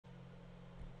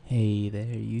Hey there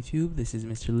YouTube, this is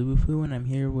Mr.Lubufu and I'm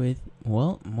here with,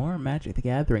 well, more Magic the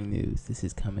Gathering news. This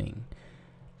is coming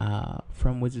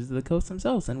from Wizards of the Coast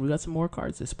themselves, and we got some more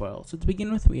cards to spoil. So to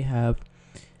begin with, we have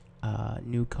a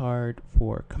new card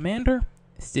for Commander,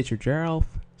 Ghoulcaller Geralf.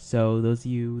 So those of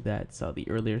you that saw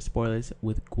the earlier spoilers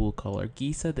with Ghoulcaller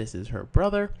Geralf, this is her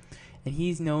brother, and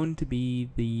he's known to be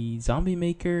the zombie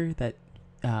maker that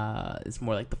is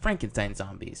more like the Frankenstein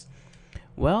zombies.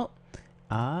 Well,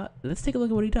 let's take a look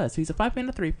at what he does. So he's a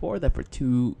 5-mana 3/4 that for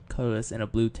 2 colorless and a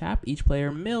blue tap, each player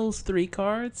mills 3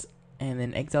 cards and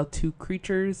then exile 2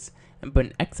 creatures and put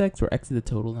an XX or X to the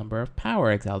total number of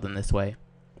power exiled in this way.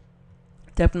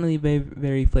 Definitely very,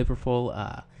 very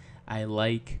flavorful. I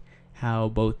like how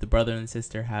both the brother and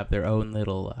sister have their own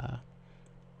little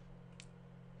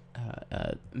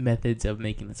methods of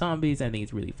making the zombies. I think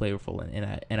it's really flavorful,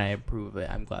 and I approve of it.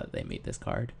 I'm glad they made this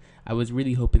card. I was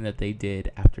really hoping that they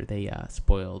did after they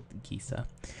spoiled Gisa.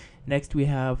 Next, we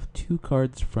have 2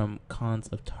 cards from Khans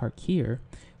of Tarkir.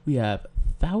 We have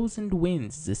Thousand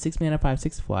Winds. It's a 6-mana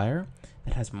 5/6 flyer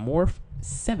that has Morph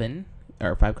 7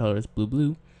 or 5 colors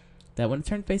blue. That when it's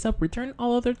turned face up, return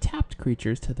all other tapped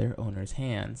creatures to their owner's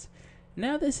hands.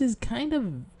 Now this is kind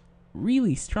of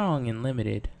really strong and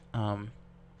limited.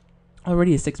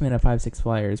 Already a 6-mana 5/6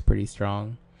 flyer is pretty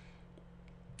strong.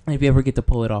 And if you ever get to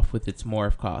pull it off with its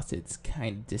morph cost, it's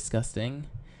kind of disgusting.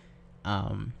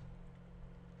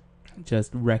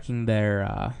 Just wrecking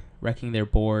their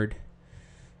board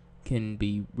can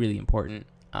be really important.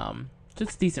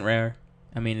 Just decent rare.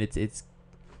 I mean, I think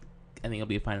it'll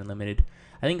be fine and limited.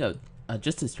 I think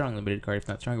just a strong limited card, if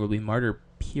not stronger, will be Martyr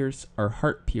Pierce or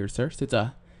Heart Piercer. So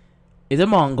it's a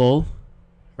Mongol.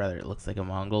 Rather, it looks like a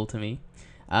Mongol to me.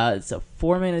 It's a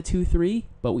 4-mana 2/3,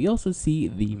 but we also see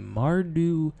the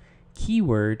Mardu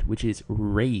keyword, which is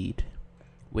Raid,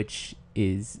 which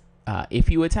is if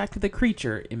you attack with a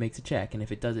creature, it makes a check, and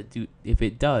if it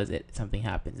does, something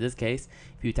happens. In this case,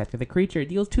 if you attack with a creature, it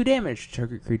deals 2 damage to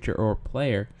target creature or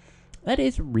player. That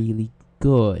is really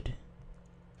good.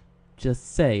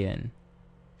 Just saying.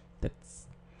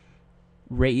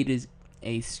 Raid is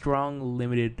a strong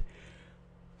limited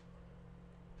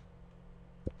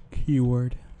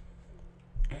keyword.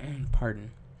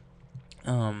 Pardon.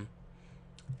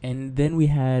 And then we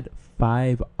had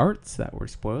 5 arts that were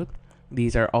spoiled.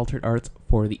 These are altered arts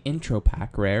for the intro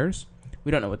pack rares.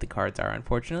 We don't know what the cards are,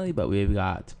 unfortunately, but we've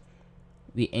got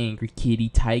the Angry Kitty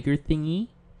Tiger thingy,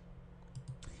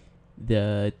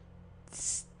 the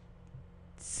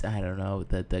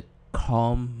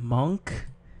Calm Monk,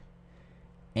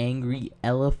 Angry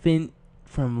Elephant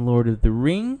from Lord of the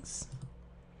Rings,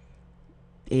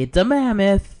 it's a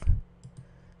mammoth,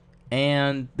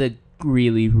 and the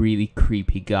really, really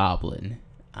creepy goblin.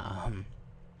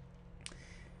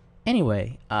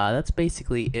 Anyway, that's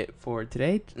basically it for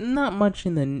today. Not much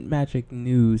in the Magic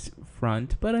news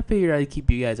front, but I figured I'd keep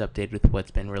you guys updated with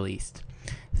what's been released.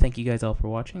 Thank you guys all for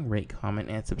watching. Rate, comment,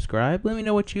 and subscribe. Let me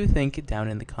know what you think down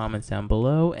in the comments down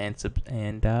below,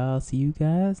 and I'll see you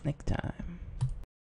guys next time.